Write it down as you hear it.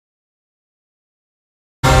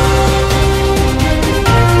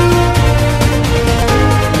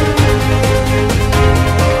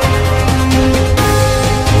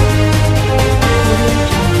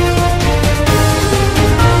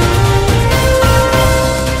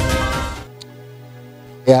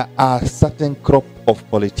there are certain crop of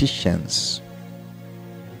politicians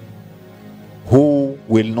who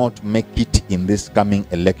will not make it in this coming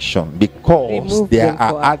election because Remove there them are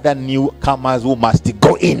for us. other newcomers who must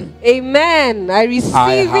go in. Amen. I receive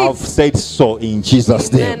I it. have said so in Jesus'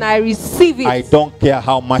 Amen. name. I receive it. I don't care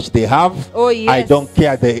how much they have. Oh, yes. I don't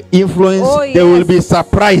care the influence. Oh, They will yes. be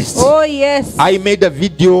surprised. Oh, yes. I made a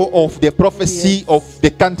video of the prophecy Yes. of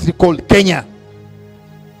the country called Kenya.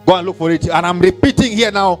 Go and look for it. And I'm repeating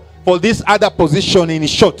here now for this other position in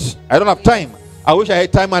short. I don't have time. I wish I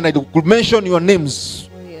had time and I could mention your names.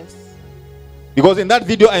 Oh, yes. Because in that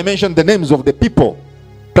video I mentioned the names of the people,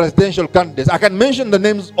 presidential candidates. I can mention the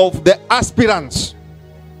names of the aspirants,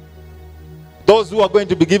 those who are going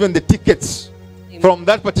to be given the tickets from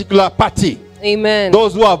that particular party. Amen.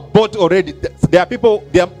 Those who have bought already. There are people,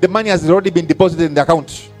 the money has already been deposited in the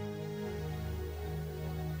account.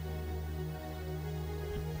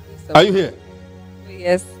 Are you here?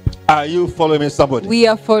 Yes. Are you following me, somebody? We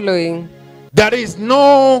are following. There is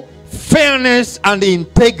no fairness and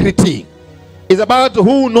integrity. It's about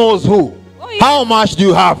who knows who. Oh, yes. How much do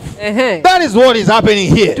you have? That is what is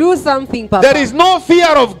happening here. Do something, Papa. There is no fear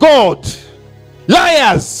of God.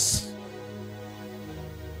 Liars.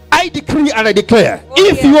 I decree and I declare, Oh,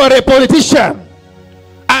 if yes. you are a politician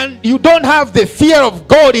and you don't have the fear of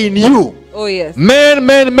God in you, Oh, yes. men,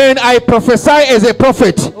 I prophesy as a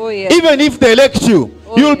prophet. Oh, yes. Even if they elect you,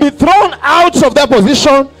 Oh, you'll be yes. thrown out of that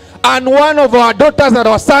position, and one of our daughters and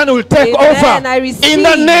our son will take Amen. I over. receive. In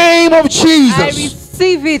the name of I Jesus.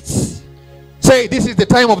 receive it. Say, this is the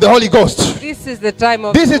time of the Holy Ghost. This is the time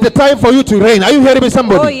of. This is the time for you to reign. Are you hearing me,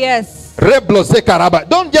 somebody? Oh, yes. Reblo se karaba.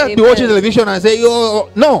 Don't just be Amen. watching television and say, oh,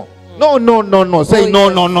 no. No. Say, Oh, no,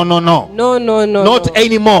 yes. no. No. Not no.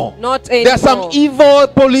 anymore. Not anymore. There are some evil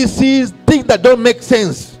policies, things that don't make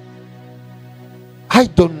sense. I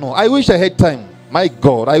don't know. I wish I had time. My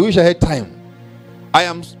God, I wish I had time. I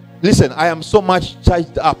am so much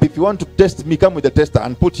charged up. If you want to test me, come with the tester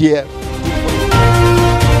and put here